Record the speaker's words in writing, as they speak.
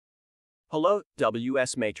Hello,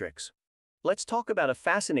 WS Matrix. Let's talk about a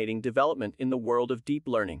fascinating development in the world of deep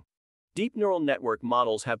learning. Deep neural network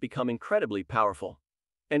models have become incredibly powerful,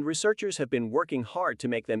 and researchers have been working hard to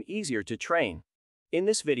make them easier to train. In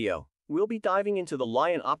this video, we'll be diving into the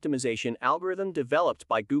Lion optimization algorithm developed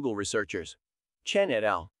by Google researchers, Chen et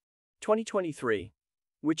al. 2023,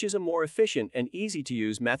 which is a more efficient and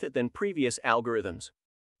easy-to-use method than previous algorithms.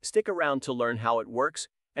 Stick around to learn how it works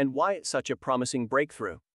and why it's such a promising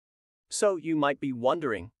breakthrough. So you might be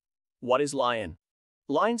wondering, what is Lion?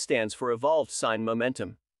 Lion stands for Evolved Sign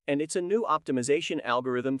Momentum, and it's a new optimization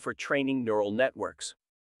algorithm for training neural networks.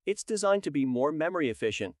 It's designed to be more memory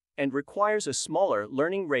efficient and requires a smaller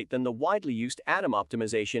learning rate than the widely used ADAM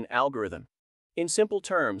optimization algorithm. In simple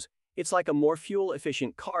terms, it's like a more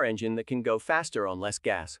fuel-efficient car engine that can go faster on less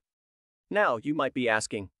gas. Now, you might be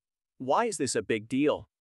asking, why is this a big deal?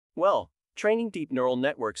 Well, training deep neural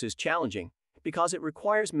networks is challenging, because it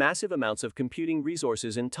requires massive amounts of computing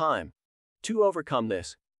resources and time. To overcome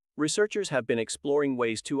this, researchers have been exploring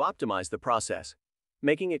ways to optimize the process,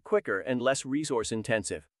 making it quicker and less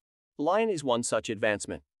resource-intensive. Lion is one such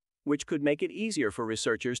advancement, which could make it easier for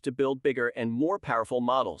researchers to build bigger and more powerful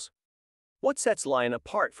models. What sets Lion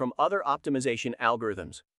apart from other optimization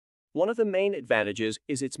algorithms? One of the main advantages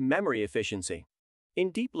is its memory efficiency.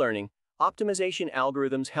 In deep learning, optimization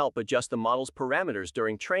algorithms help adjust the model's parameters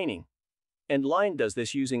during training, and Lion does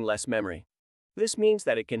this using less memory. This means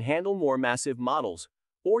that it can handle more massive models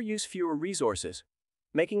or use fewer resources,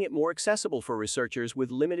 making it more accessible for researchers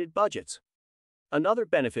with limited budgets. Another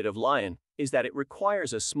benefit of Lion is that it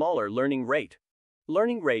requires a smaller learning rate.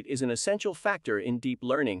 Learning rate is an essential factor in deep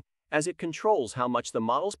learning as it controls how much the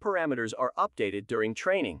model's parameters are updated during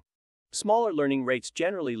training. Smaller learning rates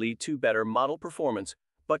generally lead to better model performance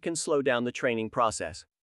but can slow down the training process.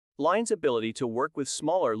 Lion's ability to work with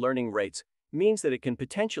smaller learning rates means that it can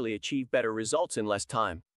potentially achieve better results in less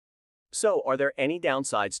time. So, are there any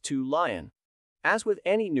downsides to Lion? As with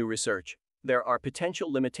any new research, there are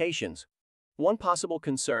potential limitations. One possible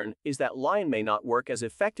concern is that Lion may not work as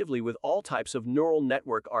effectively with all types of neural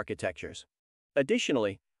network architectures.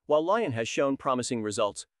 Additionally, while Lion has shown promising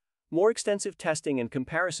results, more extensive testing and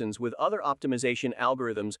comparisons with other optimization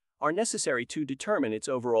algorithms are necessary to determine its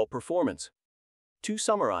overall performance. To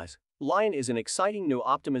summarize, Lion is an exciting new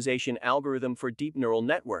optimization algorithm for deep neural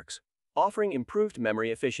networks, offering improved memory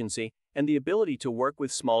efficiency and the ability to work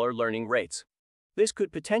with smaller learning rates. This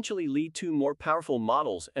could potentially lead to more powerful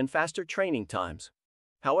models and faster training times.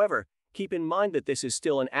 However, keep in mind that this is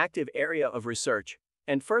still an active area of research,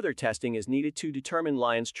 and further testing is needed to determine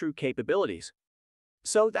Lion's true capabilities.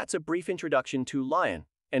 So that's a brief introduction to Lion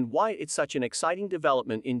and why it's such an exciting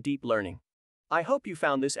development in deep learning. I hope you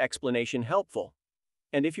found this explanation helpful.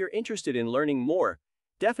 And if you're interested in learning more,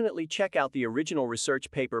 definitely check out the original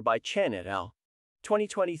research paper by Chen et al.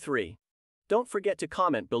 2023. Don't forget to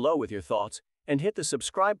comment below with your thoughts and hit the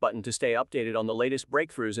subscribe button to stay updated on the latest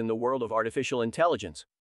breakthroughs in the world of artificial intelligence.